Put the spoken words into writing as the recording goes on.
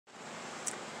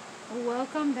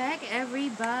Welcome back,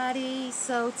 everybody.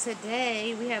 So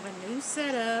today we have a new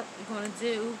setup. We're going to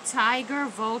do tiger,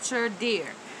 vulture, deer.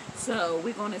 So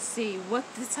we're going to see what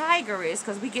the tiger is,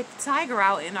 because we get the tiger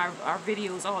out in our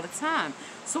videos all the time.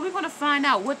 So we're going to find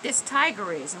out what this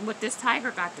tiger is and what this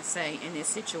tiger got to say in this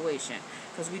situation,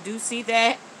 because we do see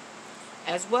that,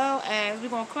 as well as we're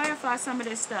going to clarify some of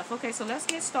this stuff. Okay, so let's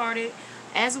get started.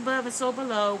 As above and so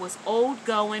below was old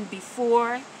going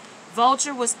before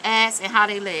vulture was asked and how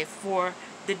they live for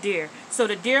the deer. So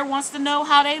the deer wants to know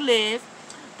how they live.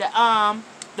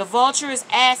 The vulture is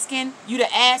asking you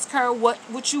to ask her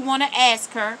what you want to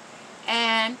ask her.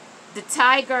 And the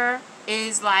tiger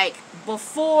is like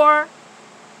before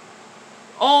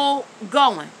old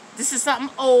going. This is something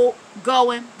old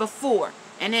going before.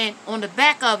 And then on the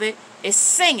back of it is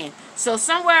singing. So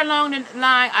somewhere along the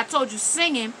line, I told you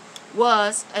singing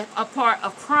was a part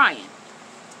of crying.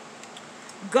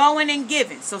 Going and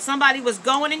giving. So somebody was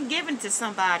going and giving to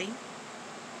somebody.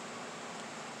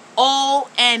 Old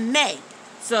and may.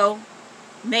 So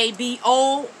may be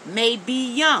old, may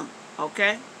be young.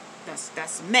 Okay?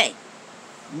 That's may.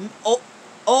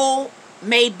 Old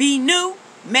may be new,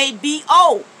 may be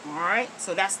old. Alright?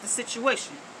 So that's the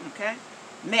situation. Okay?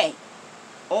 May.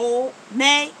 Old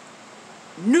may.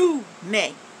 New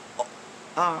may.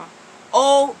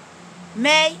 Old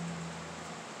may.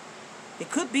 It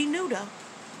could be new though.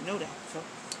 Know that. So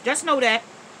just know that.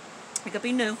 It could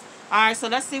be new. Alright, so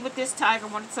let's see what this tiger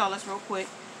wants to tell us real quick.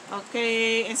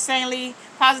 Okay, insanely,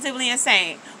 positively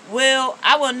insane.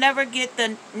 I will never forget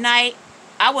the night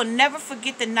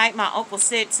my uncle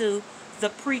said to the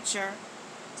preacher,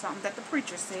 something that the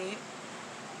preacher said.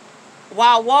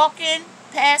 While walking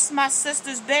past my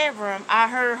sister's bedroom, I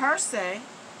heard her say,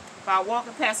 while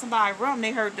walking past somebody's room,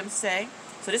 they heard them say,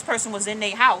 so this person was in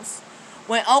their house.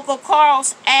 When Uncle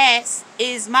Carl's asked,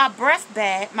 "Is my breath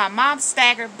bad?" my mom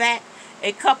staggered back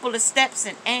a couple of steps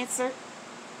and answered.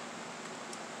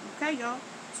 Okay, y'all.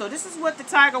 So this is what the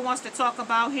tiger wants to talk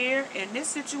about here in this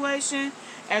situation.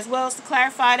 As well as to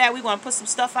clarify that, we're going to put some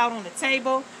stuff out on the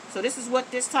table. So this is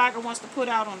what this tiger wants to put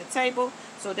out on the table.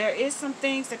 So there is some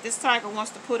things that this tiger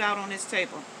wants to put out on this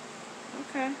table.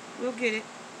 Okay, we'll get it.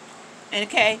 And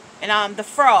okay, and the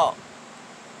frog.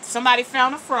 Somebody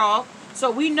found a frog.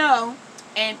 So we know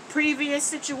in previous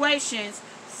situations,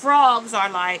 frogs are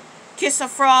like, kiss a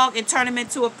frog and turn him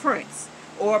into a prince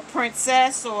or a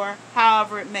princess or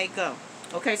however it may go.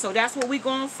 Okay, so that's what we're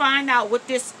going to find out with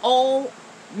this old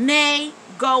may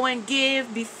go and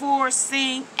give before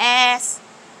sing ask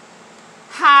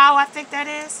how, I think that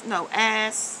is. No,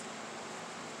 ask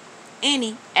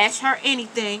her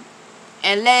anything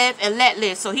and live and let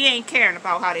live. So he ain't caring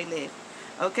about how they live.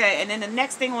 Okay, and then the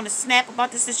next thing on the snap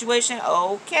about the situation,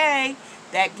 okay,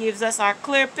 that gives us our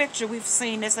clear picture. We've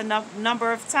seen this a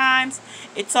number of times.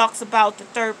 It talks about the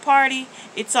third party.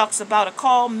 It talks about a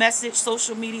call, message,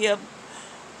 social media,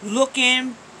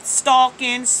 looking,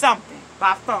 stalking, something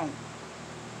by phone.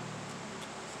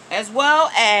 As well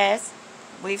as,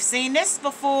 we've seen this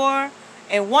before.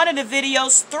 In one of the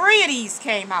videos, 3 of these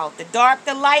came out. The dark,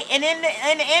 the light, and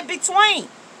in between.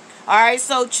 Alright,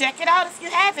 so check it out if you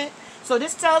haven't. So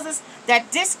this tells us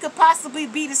that this could possibly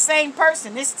be the same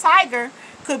person. This tiger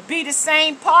could be the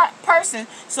same person,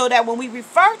 so that when we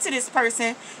refer to this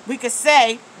person, we could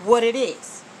say what it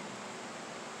is.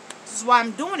 This is why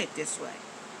I'm doing it this way.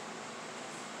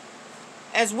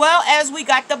 As well as we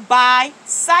got the buy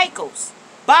cycles.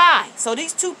 Buy. So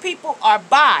these two people are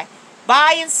buy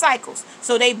in cycles.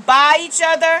 So they buy each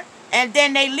other, and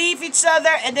then they leave each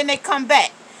other, and then they come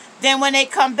back. Then when they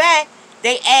come back,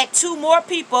 they add 2 more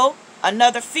people.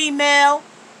 Another female,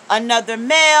 another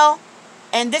male,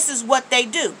 and this is what they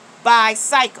do, buy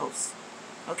cycles.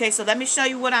 Okay, so let me show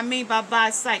you what I mean by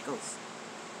buy cycles.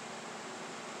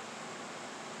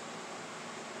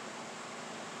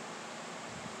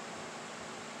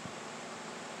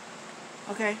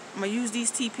 Okay, I'm going to use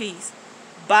these TPs.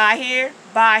 Buy here,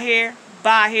 buy here,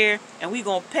 buy here, and we're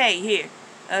going to pay here.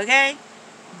 Okay?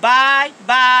 Buy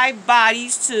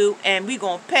these 2, and we're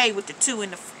going to pay with the 2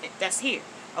 in that's here.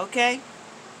 Okay?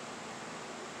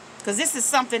 Because this is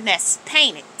something that's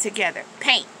painted together.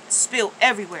 Paint spilled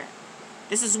everywhere.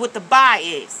 This is what the buy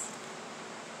is.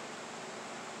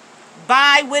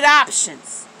 Buy with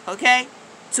options. Okay?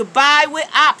 To buy with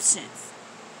options.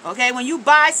 Okay? When you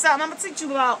buy something, I'm going to teach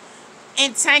you about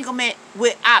entanglement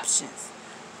with options.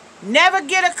 Never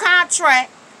get a contract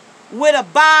with a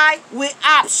buy with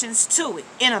options to it.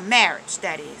 In a marriage,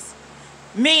 that is.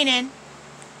 Meaning,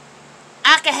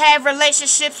 I can have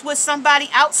relationships with somebody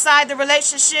outside the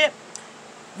relationship.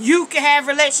 You can have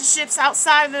relationships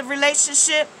outside of the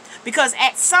relationship. Because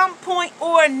at some point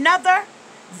or another,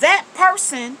 that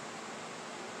person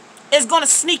is going to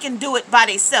sneak and do it by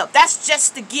themselves. That's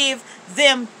just to give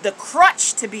them the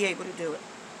crutch to be able to do it.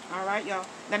 All right, y'all.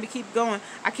 Let me keep going.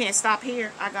 I can't stop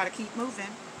here. I got to keep moving.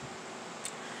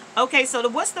 Okay, so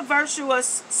what's the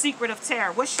virtuous secret of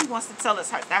Tara? What she wants to tell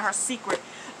us, her secret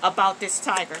about this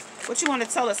tiger. What you want to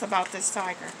tell us about this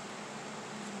tiger?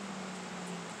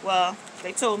 Well,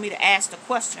 they told me to ask the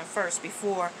question first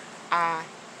before I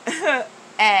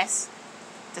ask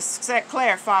to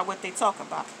clarify what they talk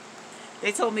about.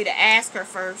 They told me to ask her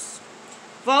first.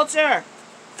 Vulture,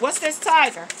 what's this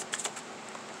tiger?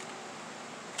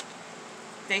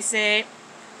 They said,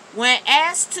 when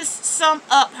asked to sum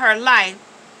up her life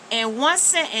in one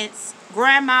sentence,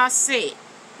 Grandma said,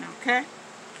 okay?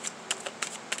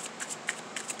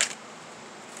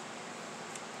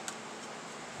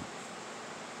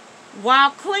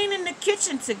 While cleaning the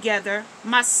kitchen together,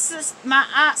 my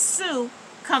Aunt Sue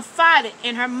confided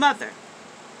in her mother.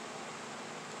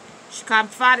 She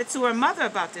confided to her mother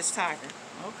about this tiger.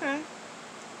 Okay.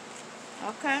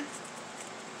 Okay.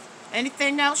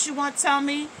 Anything else you want to tell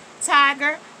me,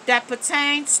 tiger, that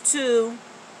pertains to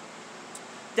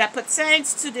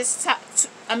this,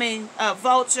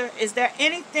 vulture? Is there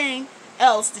anything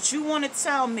else that you want to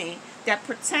tell me that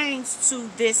pertains to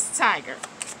this tiger?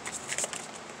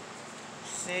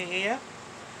 See here.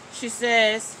 She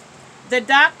says, the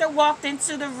doctor walked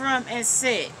into the room and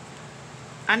said,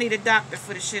 I need a doctor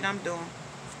for the shit I'm doing.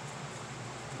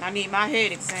 I need my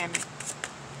head examined.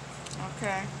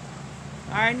 Okay.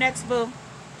 All right, next boo.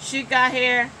 She got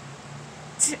here.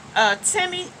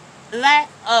 Timmy's lack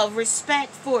of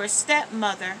respect for his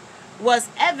stepmother was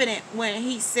evident when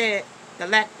he said the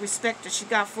lack of respect that she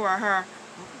got for her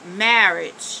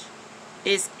marriage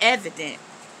is evident.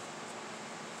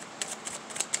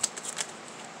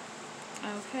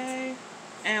 Okay.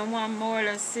 And one more.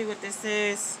 Let's see what this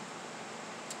is.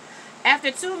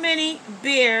 After too many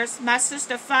beers, my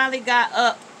sister finally got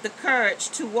up the courage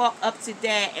to walk up to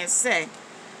Dad and say,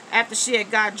 after she had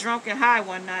got drunk and high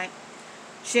one night,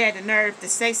 she had the nerve to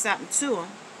say something to him.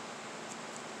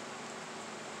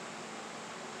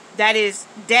 That is,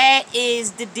 Dad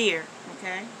is the deer,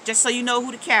 okay? Just so you know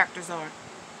who the characters are.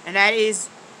 And that is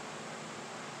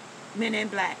Men in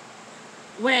Black.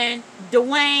 When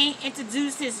Dwayne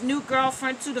introduced his new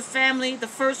girlfriend to the family, the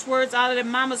first words out of their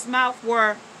mama's mouth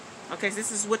were, okay, so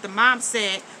this is what the mom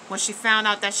said when she found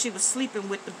out that she was sleeping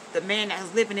with the man that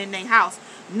was living in their house,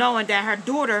 knowing that her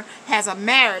daughter has a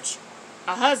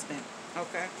husband.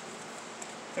 Okay.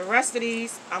 The rest of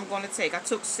these I'm going to take. I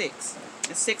took 6.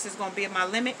 And 6 is going to be my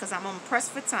limit because I'm on press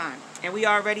for time. And we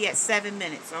already at 7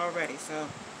 minutes already. So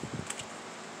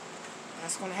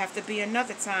that's going to have to be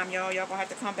another time, y'all. Y'all going to have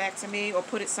to come back to me or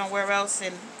put it somewhere else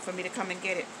and for me to come and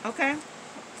get it. Okay?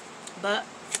 But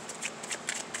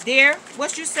dear,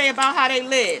 what you say about how they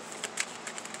live?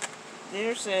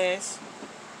 Dear says,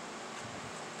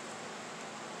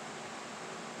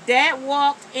 Dad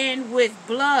walked in with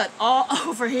blood all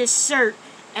over his shirt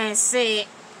and said,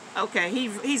 okay,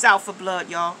 he's out for blood,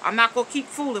 y'all. I'm not going to keep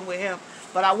fooling with him,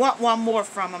 but I want one more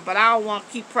from him. But I don't want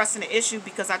to keep pressing the issue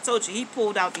because I told you he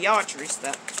pulled out the archery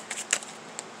stuff.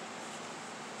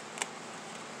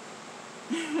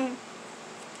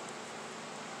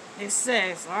 It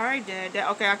says, all right, Dad.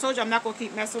 Okay, I told you I'm not going to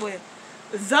keep messing with him.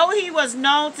 Though he was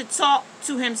known to talk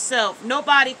to himself,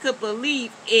 nobody could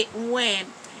believe it when,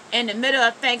 in the middle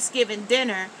of Thanksgiving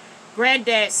dinner,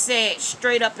 Granddad sat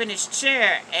straight up in his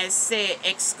chair and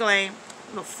exclaimed,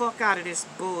 "The fuck out of this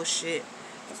bullshit."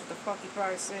 That's what the fuck he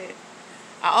probably said.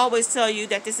 I always tell you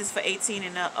that this is for 18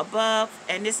 and above,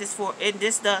 and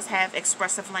this does have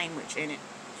expressive language in it.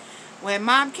 When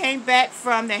Mom came back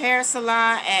from the hair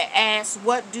salon and asked,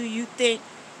 what do you think?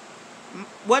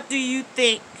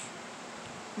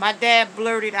 My dad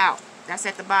blurted out. That's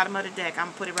at the bottom of the deck. I'm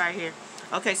going to put it right here.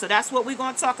 Okay, so that's what we're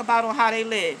going to talk about on how they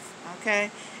live.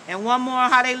 Okay? And one more on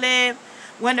how they live.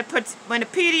 When the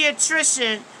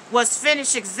pediatrician was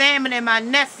finished examining my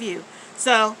nephew.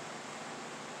 So,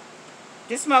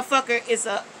 this motherfucker is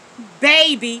a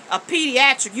baby, a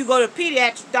pediatric. You go to a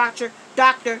pediatric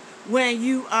doctor when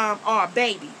you are a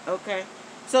baby. Okay?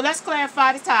 So, let's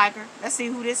clarify the tiger. Let's see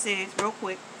who this is real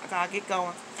quick. I got to get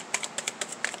going.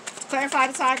 Clarify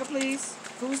the tiger, please.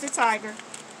 Who's the tiger?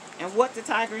 And what the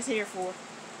tiger is here for.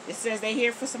 It says they're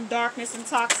here for some darkness and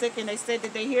toxic. And they said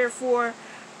that they're here for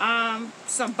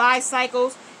some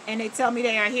bicycles. And they tell me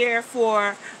they are here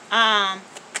for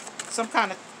some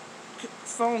kind of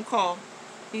phone call.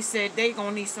 He said they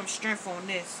going to need some strength on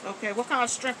this. Okay, what kind of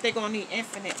strength they going to need?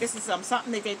 Infinite. This is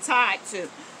something that they tied to.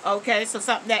 Okay, so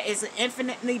something that is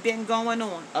infinitely been going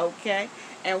on. Okay,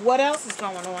 and what else is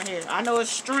going on here? I know it's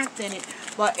strength in it.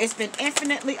 but it's been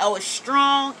infinitely, oh, it's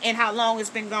strong in how long it's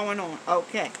been going on.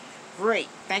 Okay, great.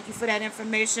 Thank you for that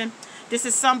information. This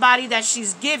is somebody that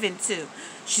she's given to.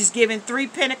 She's given 3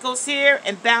 pentacles here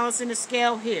and balancing the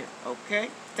scale here. Okay,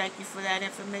 thank you for that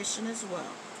information as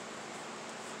well.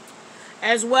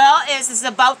 As well as it's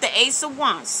about the Ace of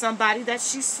Wands, somebody that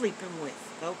she's sleeping with.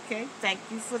 Okay, thank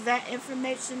you for that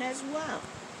information as well.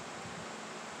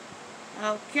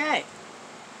 Okay.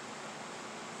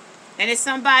 And it's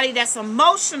somebody that's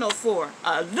emotional for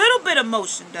a little bit of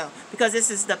emotion though, because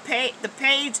this is the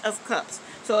Page of Cups.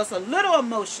 So it's a little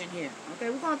emotion here. Okay,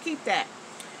 we're gonna keep that.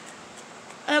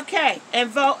 Okay, and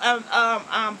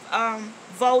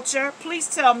Vulture, please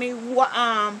tell me what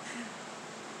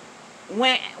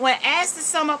when asked to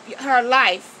sum up her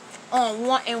life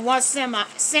in one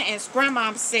sentence,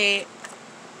 Grandma said,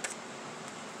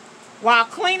 while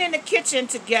cleaning the kitchen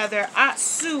together, Aunt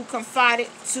Sue confided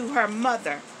to her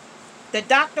mother. The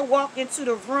doctor walked into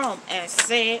the room and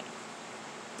said,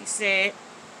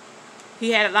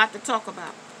 he had a lot to talk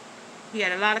about. He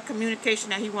had a lot of communication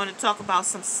that he wanted to talk about,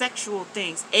 some sexual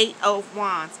things. 8 of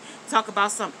Wands. Talk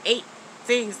about some 8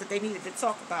 things that they needed to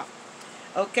talk about.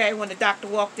 Okay, when the doctor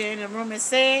walked in the room and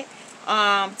said,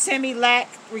 Timmy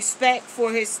lacked respect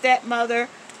for his stepmother.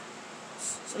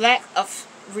 Lack of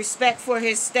respect for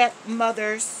his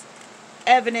stepmother's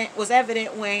was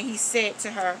evident when he said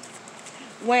to her,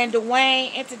 when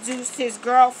Dwayne introduced his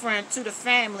girlfriend to the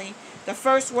family, the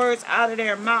first words out of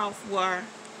their mouth were,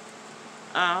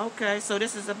 okay, so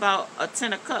this is about a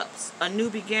 10 of Cups, a new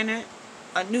beginning,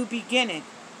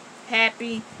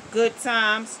 happy, good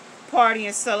times, party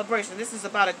and celebration. This is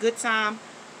about a good time,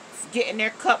 getting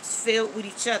their cups filled with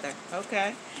each other.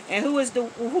 Okay, and who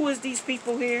is these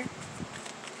people here?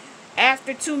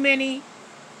 After too many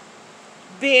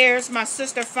beers, my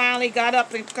sister finally got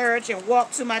up in courage and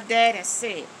walked to my dad and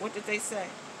said, what did they say?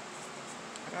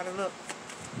 I gotta look.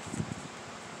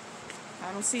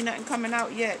 I don't see nothing coming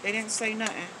out yet. They didn't say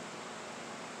nothing.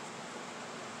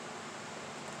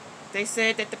 They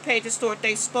said that the pages thought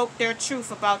they spoke their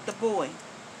truth about the boy.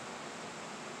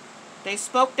 They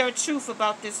spoke their truth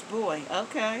about this boy.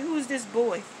 Okay, who is this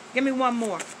boy? Give me one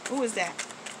more. Who is that?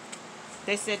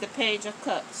 They said the Page of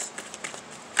Cups.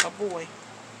 A boy.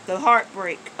 The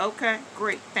heartbreak. Okay,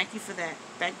 great. Thank you for that.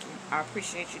 Thank you. I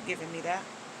appreciate you giving me that.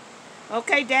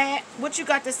 Okay, Dad, what you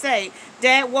got to say?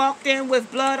 Dad walked in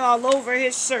with blood all over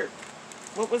his shirt.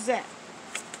 What was that?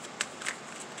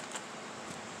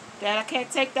 Dad, I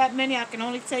can't take that many. I can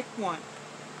only take one.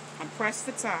 I'm pressed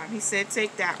for time. He said,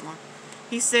 take that one.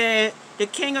 He said, the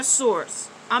King of Swords.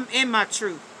 I'm in my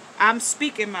truth. I'm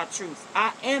speaking my truth.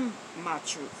 I am my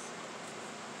truth.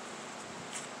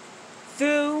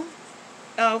 Through,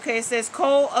 okay, it says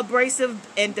cold, abrasive,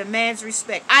 and demands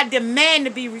respect. I demand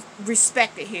to be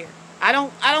respected here. I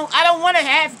don't want to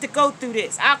have to go through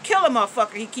this. I'll kill a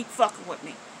motherfucker. He keep fucking with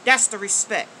me. That's the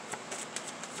respect.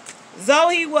 Though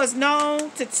he was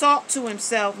known to talk to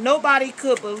himself, nobody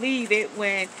could believe it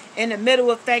when, in the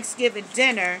middle of Thanksgiving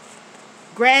dinner,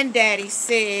 Granddaddy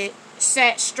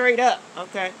sat straight up.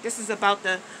 Okay, this is about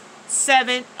the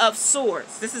 7 of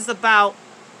Swords. This is about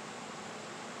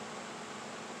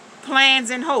plans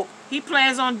and hope. He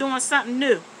plans on doing something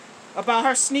new about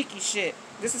her sneaky shit.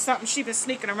 This is something she been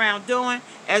sneaking around doing,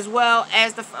 as well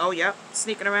as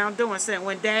sneaking around doing. So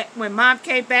when Mom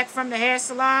came back from the hair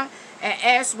salon and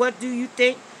asked, what do you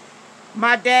think?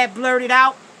 My dad blurted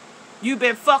out, you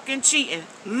been fucking cheating.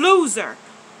 Loser.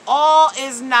 All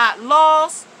is not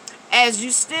lost, as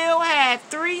you still have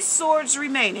 3 swords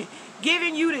remaining,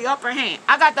 giving you the upper hand.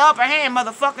 I got the upper hand,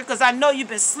 motherfucker, because I know you've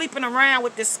been sleeping around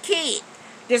with this kid,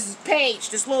 this Page,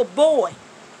 this little boy.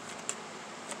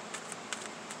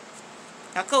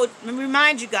 Now, Coach, let me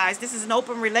remind you guys, this is an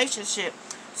open relationship.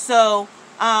 So,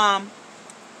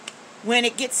 when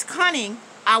it gets cunning,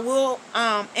 I will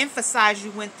emphasize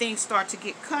you when things start to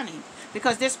get cunning.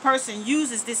 Because this person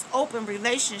uses this open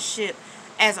relationship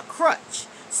as a crutch.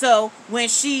 So, when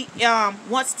she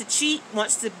wants to cheat,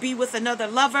 wants to be with another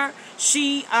lover,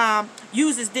 she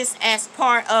uses this as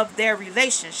part of their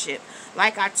relationship.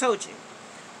 Like I told you.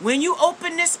 When you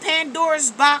open this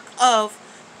Pandora's box of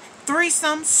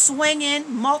threesome,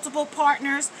 swinging, multiple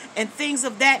partners, and things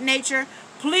of that nature,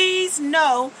 please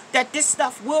know that this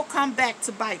stuff will come back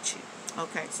to bite you.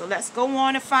 Okay, so let's go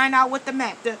on and find out what the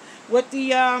map, what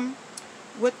the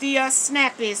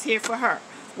snap is here for her.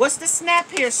 What's the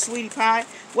snap here, sweetie pie?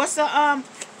 What's the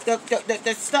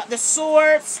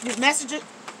swords, the messages?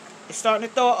 It's starting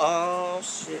to throw. Oh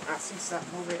shit! I see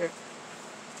something over here.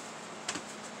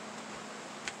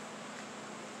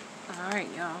 All right,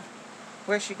 y'all.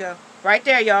 Where'd she go? Right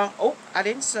there, y'all. Oh, I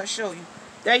didn't show you.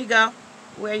 There you go.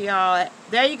 Where y'all at?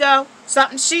 There you go.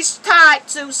 Something she's tied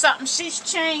to, something she's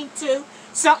chained to,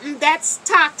 something that's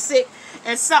toxic,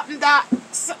 and something that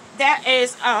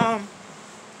is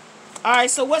alright,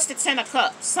 so what's the 10 of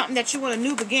cups? Something that you want a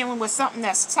new beginning with, something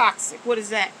that's toxic. What is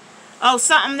that? Oh,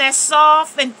 something that's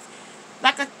soft and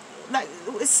like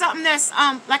it's something that's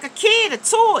like a kid, a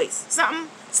toys.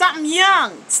 Something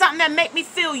young. Something that make me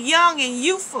feel young and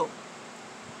youthful.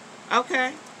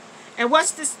 Okay. And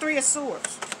what's this 3 of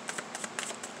swords?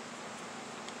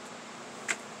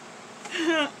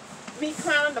 Me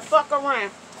clowning the fuck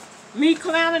around. Me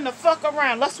clowning the fuck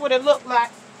around. That's what it looked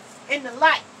like in the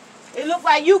light. It looked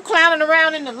like you clowning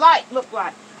around in the light. Look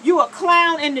like you a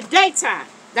clown in the daytime.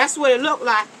 That's what it looked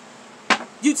like.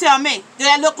 You tell me. Did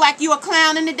that look like you a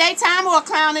clown in the daytime or a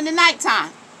clown in the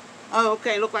nighttime? Oh,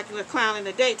 okay. Look like you a clown in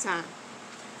the daytime.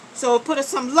 So put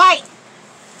some light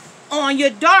on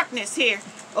your darkness here.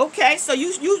 Okay. So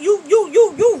you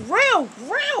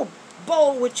real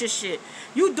bold with your shit.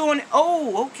 You doing it.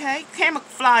 Oh, okay.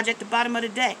 Camouflage at the bottom of the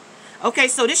deck. Okay.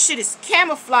 So this shit is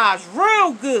camouflage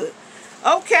real good.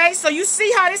 Okay. So you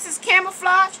see how this is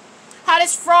camouflage? How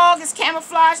this frog is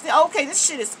camouflaged? Okay, this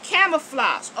shit is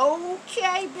camouflage.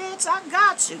 Okay, bitch, I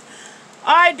got you.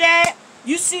 Alright, Dad.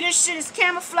 You see this shit is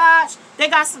camouflage? They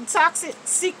got some toxic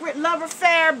secret love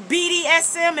affair,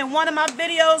 BDSM, in one of my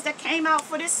videos that came out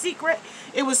for this secret.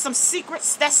 It was some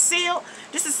secrets that's sealed.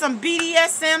 This is some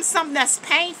BDSM, something that's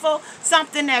painful,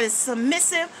 something that is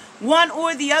submissive. One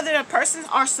or the other persons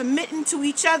are submitting to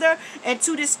each other and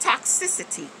to this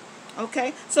toxicity.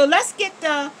 Okay, so let's get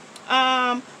the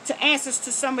to answers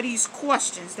to some of these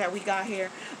questions that we got here.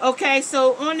 Okay,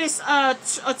 so on this a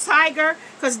tiger,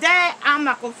 because Dad, I'm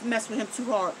not going to mess with him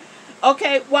too hard.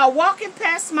 Okay, while walking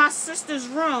past my sister's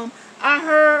room, I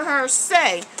heard her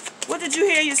say, what did you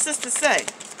hear your sister say?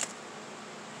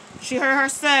 She heard her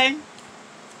say,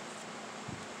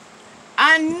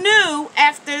 I knew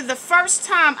after the first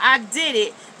time I did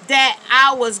it that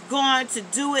I was going to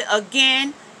do it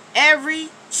again every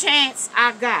chance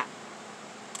I got.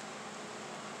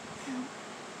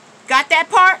 Got that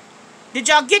part? Did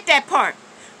y'all get that part?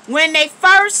 When they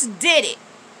first did it,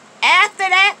 after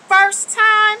that first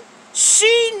time,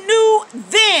 she knew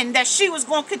then that she was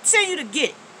going to continue to get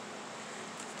it.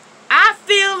 I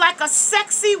feel like a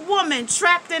sexy woman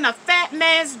trapped in a fat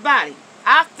man's body.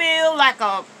 I feel like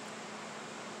a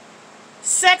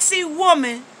sexy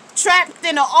woman trapped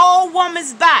in an old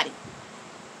woman's body.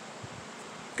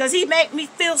 Because he make me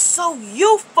feel so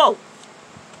youthful.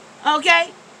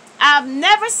 Okay? I've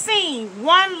never seen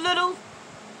one little,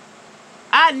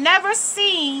 I've never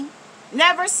seen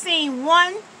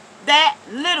one that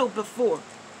little before.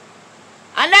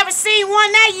 I never seen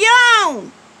one that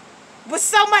young with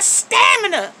so much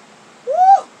stamina.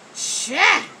 Woo!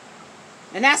 Shit.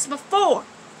 And that's before.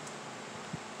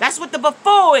 That's what the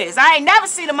before is. I ain't never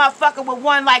seen a motherfucker with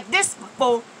one like this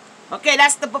before. Okay,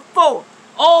 that's the before.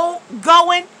 Old,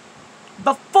 going,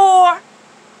 before.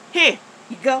 Here,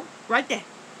 you go, right there.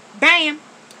 Bam.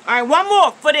 All right, one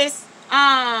more for this.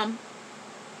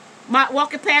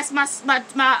 Walking past my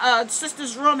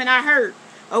sister's room and I heard.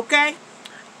 Okay,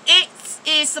 it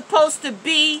is supposed to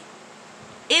be.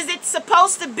 Is it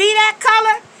supposed to be that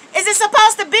color? Is it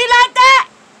supposed to be like that?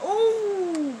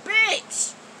 Ooh,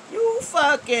 bitch, you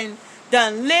fucking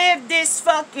done lived this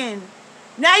fucking.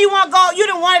 Now you want to go. You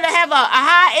done wanted to have a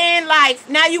high end life.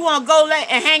 Now you want to go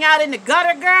and hang out in the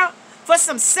gutter, girl, for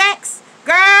some sex,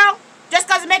 girl. Just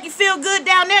because it make you feel good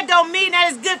down there don't mean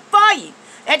that it's good for you.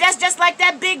 And that's just like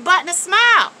that big butt and a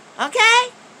smile.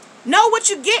 Okay? Know what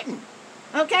you're getting.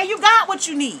 Okay? You got what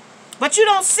you need. But you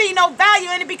don't see no value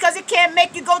in it because it can't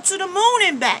make you go to the moon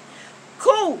and back.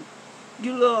 Cool.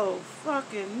 You little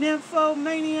fucking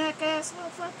nymphomaniac ass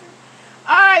motherfucker.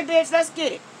 Alright, bitch. Let's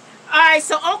get it. Alright,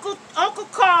 so Uncle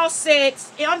Carl said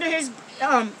under his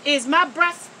is my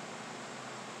breath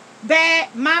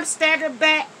bad? Mom staggered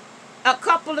back a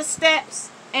couple of steps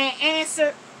and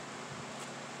answered.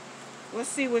 Let's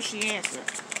see what she answered.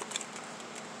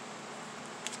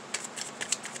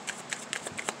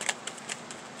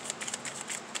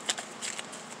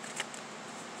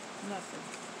 Nothing.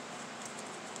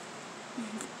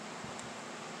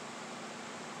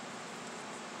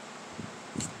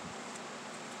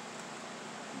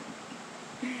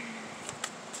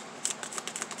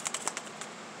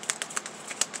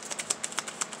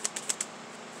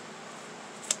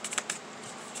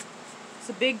 It's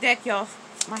a big deck, y'all.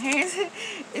 My hands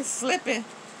is slipping.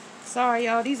 Sorry,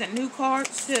 y'all. These are new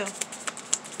cards, too.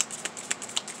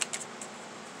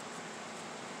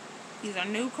 These are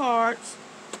new cards.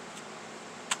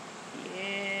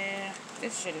 Yeah.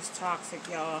 This shit is toxic,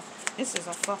 y'all. This is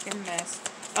a fucking mess.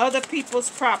 Other people's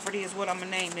property is what I'm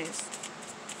going to name this.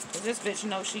 Because this bitch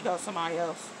knows she got somebody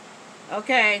else.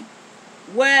 Okay.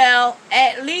 Well,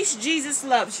 at least Jesus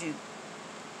loves you.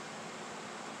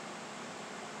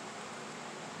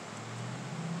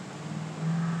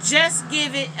 Just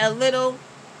give it a little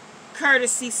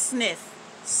courtesy sniff.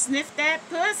 Sniff that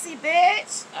pussy,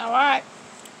 bitch. Alright.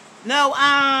 No,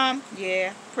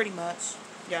 yeah, pretty much.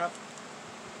 Yup.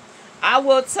 I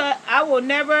will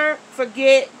never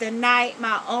forget the night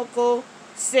my uncle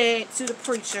said to the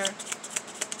preacher,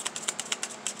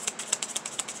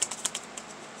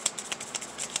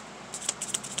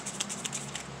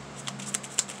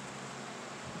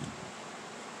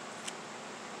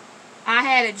 I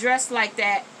had it dressed like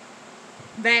that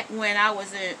back when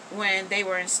when they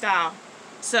were in style.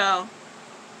 So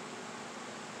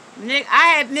I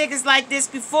had niggas like this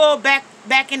before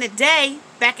back in the day,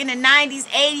 back in the 90s,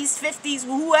 80s, 50s.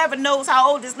 Whoever knows how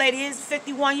old this lady is,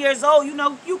 51 years old. You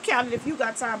know, you count it if you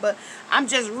got time, but I'm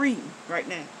just reading right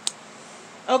now.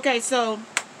 Okay, so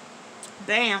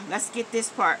bam, let's get this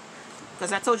part,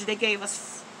 because I told you they gave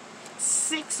us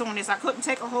 6 on this. I couldn't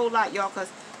take a whole lot, y'all, because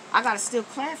I gotta still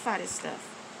clarify this stuff.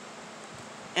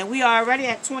 And we are already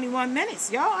at 21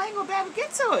 minutes, y'all. I ain't gonna be able to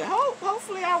get to it.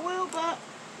 Hopefully I will, but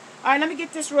all right, let me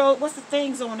get this roll. What's the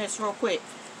things on this real quick?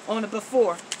 On the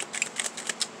before.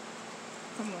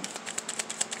 Come on.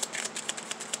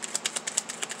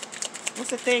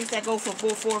 What's the things that go for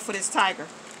before for this tiger?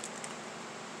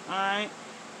 All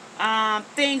right.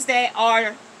 Things that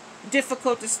are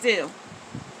difficult to steal.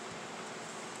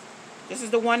 This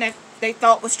is the one that they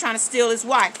thought was trying to steal his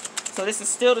wife. So this is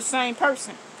still the same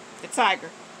person, the tiger.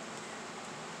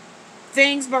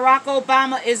 Things Barack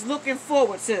Obama is looking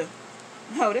forward to.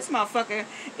 Oh, this motherfucker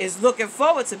is looking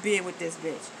forward to being with this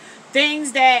bitch.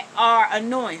 Things that are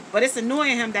annoying, but it's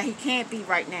annoying him that he can't be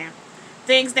right now.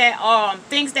 Things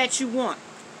that you want.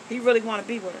 He really want to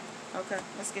be with her. Okay,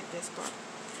 let's get this part.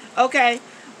 Okay,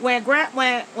 when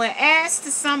asked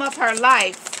to sum up her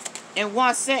life in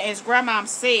one sentence, Grandma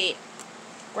said,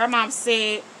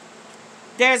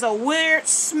 there's a weird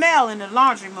smell in the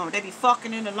laundry room. They be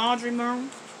fucking in the laundry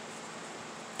room.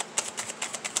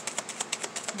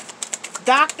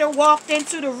 Doctor walked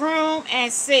into the room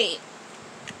and said,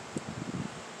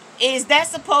 is that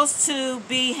supposed to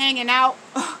be hanging out?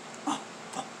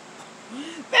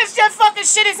 Bitch, your fucking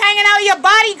shit is hanging out of your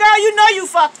body, girl. You know you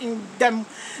fucking,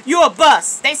 you a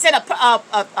bust. They said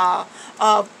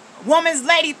a woman's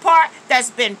lady part that's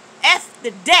been effed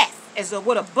to death is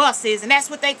what a bust is. And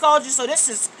that's what they called you. So this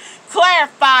is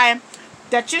clarifying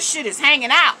that your shit is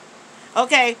hanging out.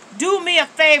 Okay, do me a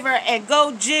favor and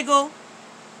go jiggle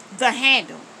the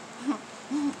handle.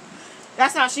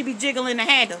 That's how she be jiggling the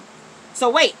handle. So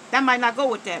wait, that might not go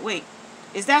with that. Wait,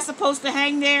 is that supposed to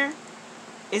hang there?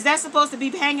 Is that supposed to be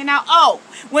hanging out? Oh,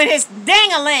 when his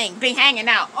ding-a-ling be hanging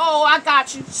out. Oh, I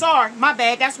got you. Sorry, my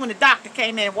bad. That's when the doctor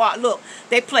came in and walked. Look,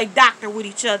 they play doctor with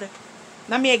each other.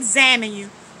 Let me examine you.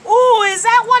 Ooh, is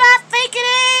that what I think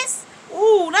it is?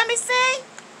 Ooh, let me see.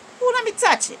 Ooh, let me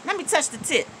touch it. Let me touch the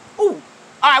tip. Ooh.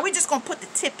 All right, we just going to put the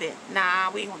tip in.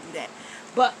 Nah, we ain't going to do that.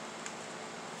 But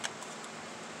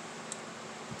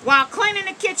while cleaning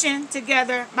the kitchen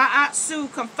together, my Aunt Sue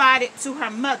confided to her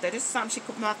mother. This is something she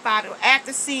confided.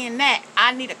 After seeing that,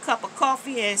 I need a cup of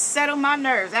coffee and settle my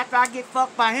nerves. After I get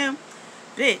fucked by him,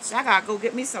 bitch, I gotta go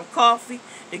get me some coffee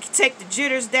to take the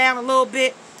jitters down a little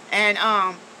bit and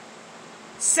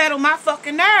settle my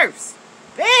fucking nerves.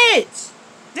 Bitch,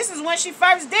 this is when she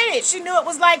first did it. She knew it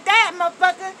was like that,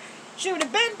 motherfucker. She would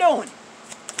have been doing it.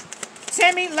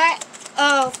 Tammy's lack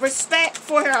of respect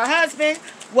for her husband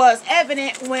was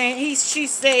evident when she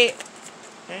said,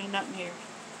 there ain't nothing here.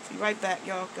 Be right back,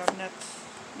 y'all. Got next.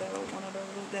 One of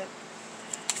those that.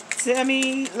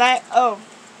 Tammy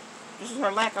this is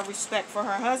her lack of respect for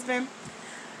her husband.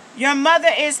 Your mother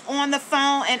is on the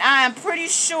phone, and I am pretty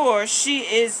sure she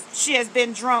has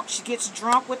been drunk. She gets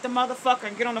drunk with the motherfucker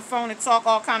and get on the phone and talk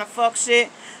all kind of fuck shit.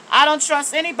 I don't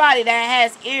trust anybody that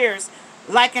has ears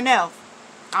like an elf.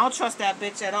 I don't trust that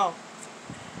bitch at all.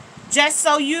 Just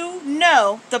so you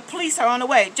know, the police are on the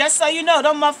way. Just so you know,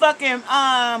 them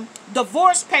motherfucking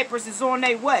divorce papers is on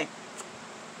their way.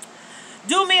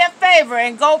 Do me a favor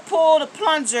and go pull the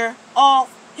plunger off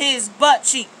his butt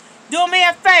cheek. Do me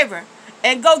a favor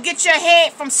and go get your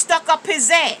head from stuck up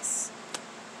his ass.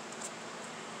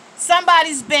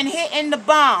 Somebody's been hitting the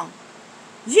bomb.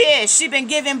 Yeah, she been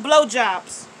giving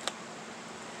blowjobs.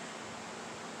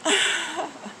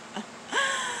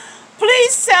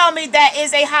 Please tell me that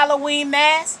is a Halloween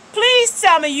mask. Please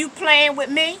tell me you playing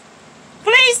with me.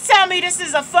 Please tell me this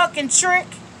is a fucking trick.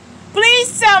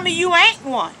 Please tell me you ain't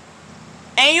one.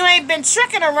 And you ain't been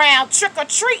tricking around, trick or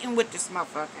treating with this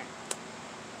motherfucker.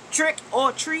 Trick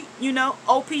or treat, you know,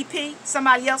 O.P.P,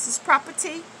 somebody else's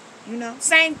property, you know.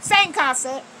 Same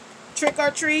concept. Trick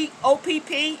or treat,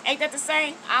 O.P.P, ain't that the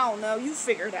same? I don't know, you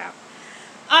figure it out.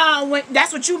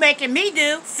 That's what you making me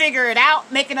do, figure it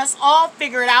out, making us all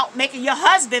figure it out, making your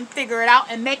husband figure it out,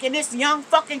 and making this young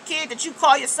fucking kid that you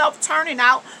call yourself turning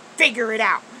out, figure it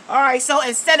out. Alright, so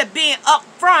instead of being up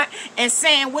front and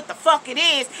saying what the fuck it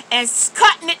is and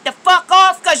cutting it the fuck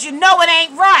off because you know it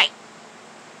ain't right.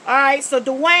 Alright, so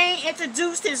Dwayne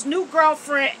introduced his new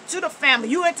girlfriend to the family.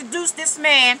 You introduced this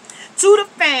man to the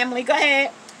family. Go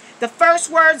ahead. The first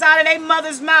words out of their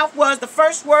mother's mouth was, the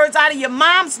first words out of your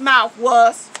mom's mouth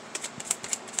was,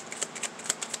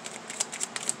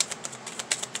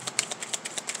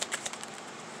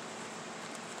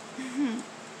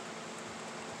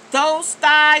 those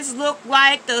thighs look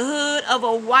like the hood of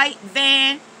a white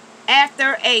van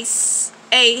after a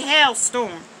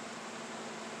hailstorm.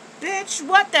 Bitch,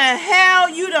 what the hell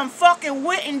you done fucking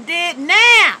went and did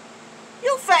now?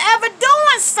 You forever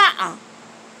doing something.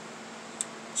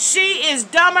 She is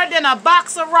dumber than a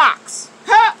box of rocks.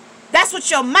 Huh? That's what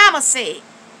your mama said.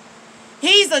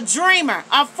 He's a dreamer.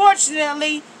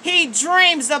 Unfortunately, he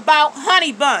dreams about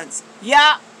honey buns.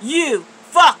 Yeah, you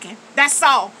fucking. That's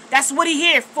all. That's what he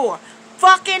here for.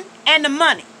 Fucking and the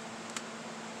money.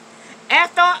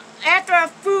 After a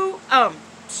few,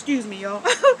 excuse me, y'all.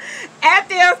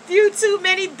 After a few too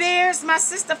many beers, my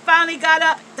sister finally got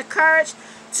up the courage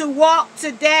to walk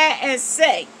to Dad and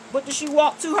say, what did she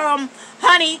walk to her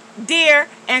honey dear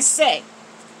and say?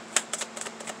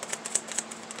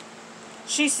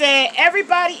 She said,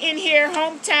 everybody in here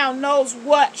hometown knows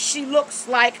what she looks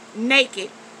like naked.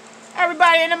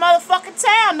 Everybody in the motherfucking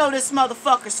town know this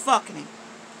motherfucker's fucking him.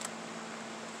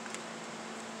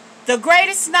 The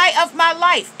greatest night of my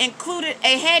life included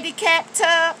a handicap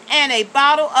tub and a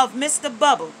bottle of Mr.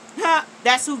 Bubble. Huh?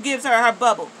 That's who gives her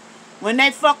bubble. When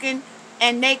they fucking,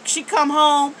 and she come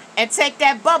home and take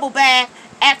that bubble bath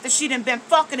after she done been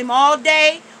fucking him all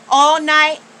day, all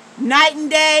night, night and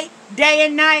day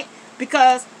and night,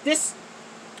 because this,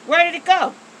 where did it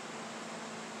go?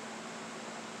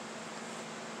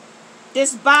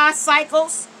 This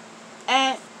bicycles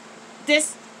and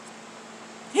this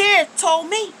here told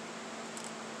me.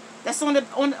 That's on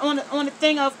the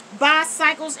thing of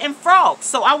bicycles and frogs.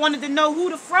 So I wanted to know who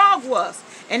the frog was,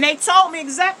 and they told me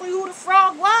exactly who the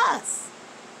frog was.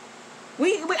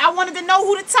 I wanted to know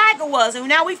who the tiger was, and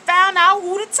now we found out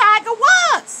who the tiger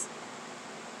was.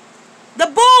 The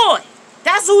boy.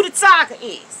 That's who the tiger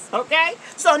is. Okay?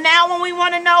 So now when we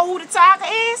want to know who the tiger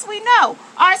is, we know.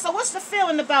 Alright, so what's the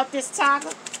feeling about this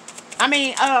tiger? I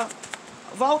mean,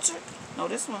 vulture? No,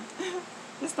 this one.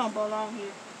 This don't belong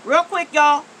here. Real quick,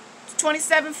 y'all. It's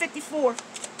 27:54.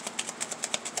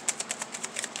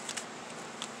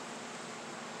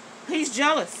 He's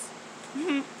jealous.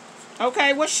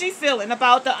 Okay, what's she feeling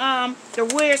about the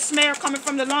weird smell coming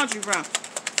from the laundry room?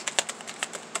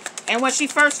 And when she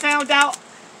first found out,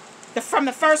 from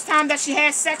the first time that she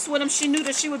had sex with him, she knew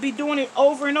that she would be doing it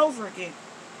over and over again.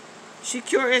 She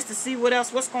curious to see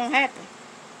what's going to happen.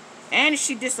 And is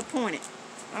she disappointed?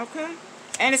 Okay?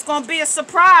 And it's going to be a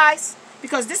surprise,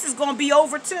 because this is going to be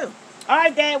over too. All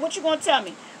right, Dad, what you going to tell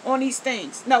me on these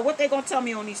things? No, what they going to tell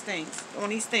me on these things? On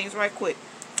these things right quick.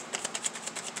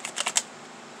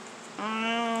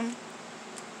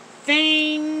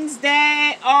 Things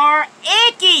that are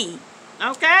icky.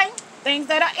 Okay? Things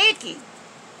that are icky.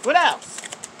 What else?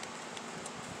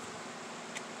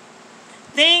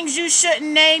 Things you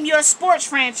shouldn't name your sports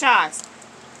franchise.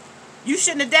 You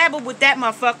shouldn't have dabbled with that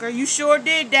motherfucker. You sure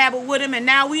did dabble with him, and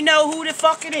now we know who the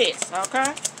fuck it is.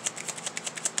 Okay?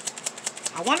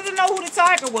 I wanted to know who the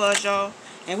tiger was, y'all.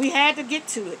 And we had to get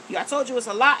to it. I told you it's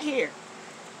a lot here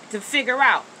to figure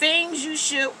out. Things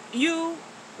you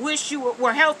wish you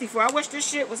were healthy for. I wish this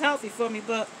shit was healthy for me,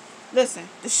 but listen,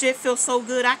 this shit feels so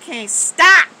good I can't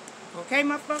stop. Okay,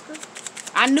 motherfucker?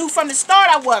 I knew from the start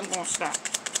I wasn't going to stop.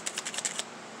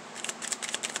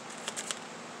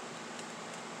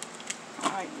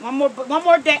 Alright, one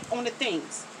more deck on the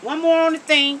things. One more on the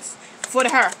things for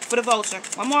the vulture.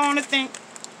 One more on the thing.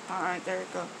 Alright, there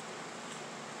it go.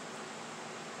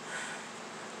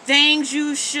 Things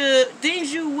you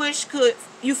wish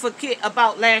you forget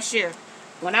about last year.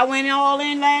 When I went all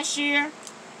in last year,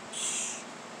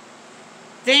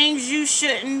 things you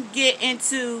shouldn't get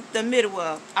into the middle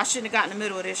of. I shouldn't have gotten in the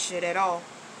middle of this shit at all.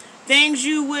 Things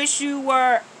you wish you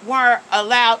weren't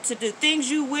allowed to do. Things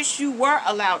you wish you were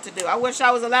allowed to do. I wish I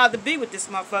was allowed to be with this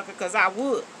motherfucker, because I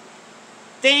would.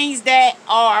 things that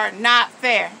are not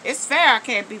fair. It's fair I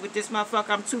can't be with this motherfucker.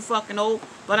 I'm too fucking old.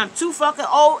 But I'm too fucking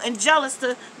old and jealous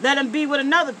to let him be with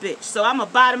another bitch. So I'm going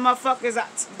to buy the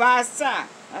motherfuckers by his time.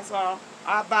 That's all.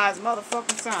 I'll buy his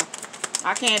motherfucking time.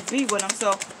 I can't be with him.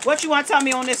 So what you want to tell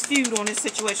me on this feud, on this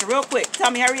situation? Real quick.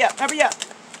 Tell me, hurry up. Hurry up.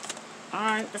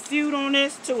 Alright, the feud on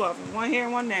this, 2 of them. One here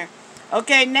and one there.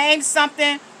 Okay, name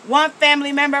something one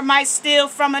family member might steal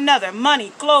from another.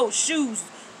 Money, clothes, shoes,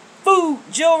 food,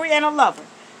 jewelry, and a lover.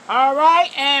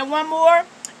 Alright, and one more.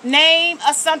 Name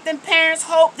a something parents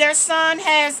hope their son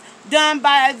has done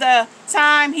by the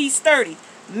time he's 30.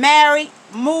 Marry,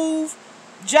 move,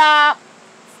 job,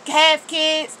 have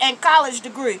kids, and college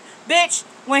degree. Bitch,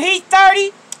 when he's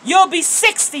 30, you'll be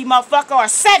 60, motherfucker, or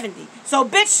 70. So,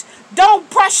 bitch, don't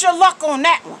press your luck on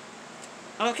that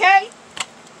one. Okay?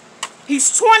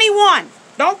 He's 21.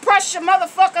 Don't press your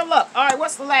motherfucking luck. All right,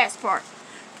 what's the last part?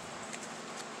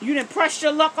 You didn't press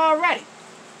your luck already.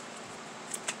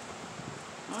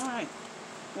 All right.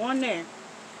 One there.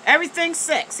 Everything's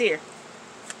sex here.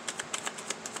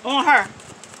 On her.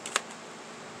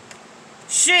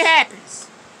 Shit happens.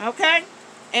 Okay?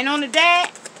 And on the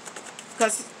dad,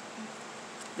 because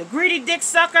the greedy dick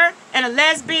sucker and a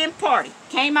lesbian party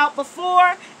came out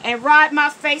before and ride my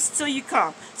face till you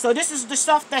come. So this is the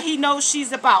stuff that he knows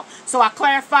she's about. So I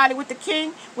clarified it with the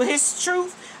king, with his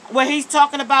truth, where he's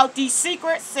talking about these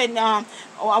secrets and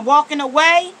walking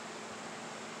away.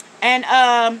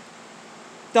 And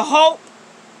the hope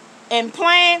and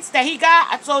plans that he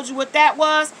got, I told you what that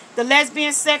was. The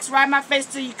lesbian sex, ride my face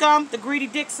till you come. The greedy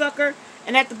dick sucker.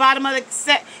 And at the bottom of the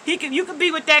set, you can be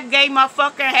with that gay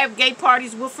motherfucker and have gay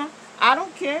parties with him. I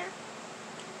don't care.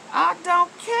 I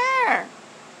don't care.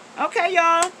 Okay,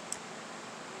 y'all.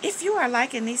 If you are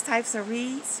liking these types of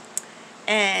reads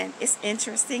and it's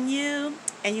interesting you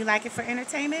and you like it for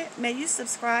entertainment, may you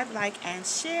subscribe, like, and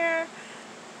share.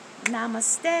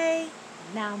 Namaste.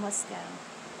 Namaste.